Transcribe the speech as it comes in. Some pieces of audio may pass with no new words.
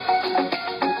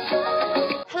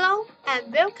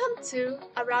and welcome to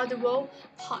Around the World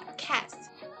podcast.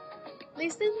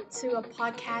 Listen to a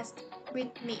podcast with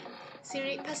me,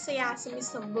 Siri Pasaya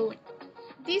Samisambun.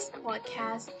 This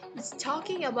podcast is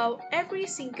talking about every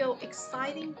single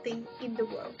exciting thing in the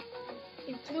world,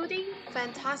 including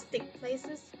fantastic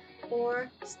places or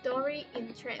story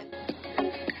in trend.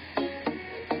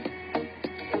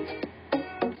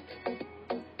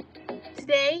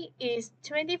 Today is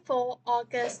 24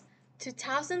 August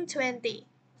 2020.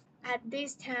 At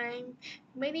this time,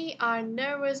 many are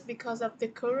nervous because of the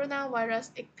coronavirus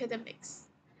epidemics.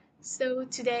 So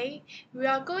today, we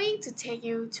are going to take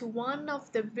you to one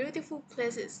of the beautiful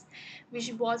places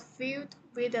which was filled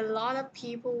with a lot of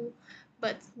people,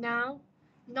 but now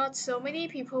not so many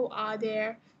people are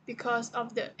there because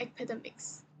of the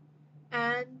epidemics.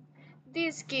 And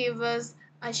this gives us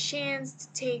a chance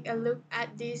to take a look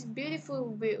at this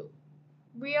beautiful view.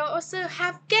 We also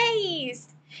have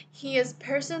guests. He is a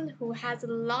person who has a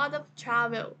lot of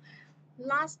travel.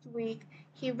 Last week,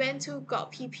 he went to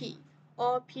Got PP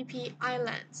or PP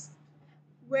Islands,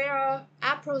 where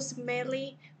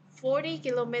approximately 40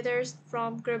 kilometers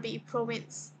from Krabi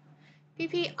province.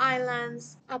 PP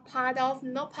Islands are part of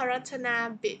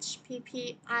Noparatana Beach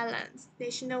PP Islands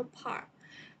National Park.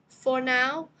 For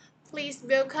now, please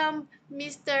welcome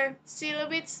Mr.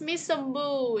 Silvit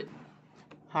Smithsambud.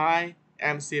 Hi,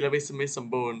 I'm Silavis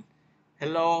Sambon.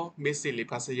 Hello, Miss Silly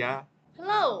Pasaya.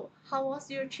 Hello, how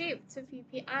was your trip to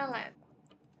PP Island?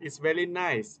 It's very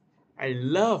nice. I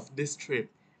love this trip,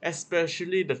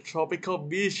 especially the tropical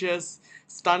beaches,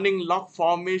 stunning rock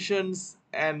formations,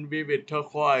 and vivid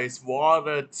turquoise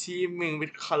water teeming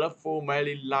with colorful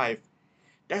marine life.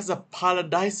 That's a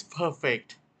paradise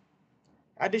perfect.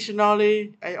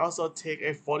 Additionally, I also take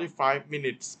a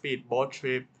 45-minute speedboat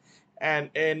trip and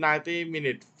a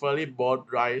 90-minute ferry boat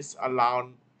ride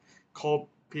around Koh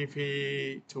Phi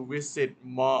Phi to visit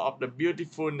more of the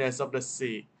beautifulness of the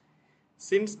sea.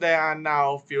 Since there are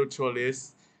now few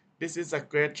tourists, this is a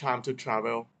great time to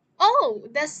travel. Oh,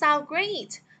 that sounds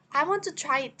great. I want to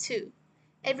try it too.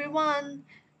 Everyone,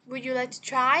 would you like to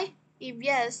try? If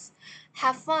yes,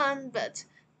 have fun, but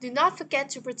do not forget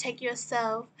to protect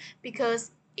yourself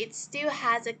because it still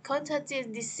has a contagious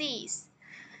disease.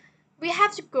 We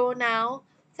have to go now.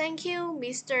 Thank you,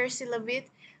 Mr. Silavit,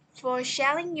 for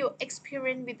sharing your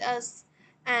experience with us.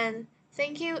 And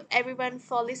thank you, everyone,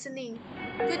 for listening.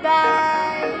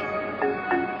 Goodbye.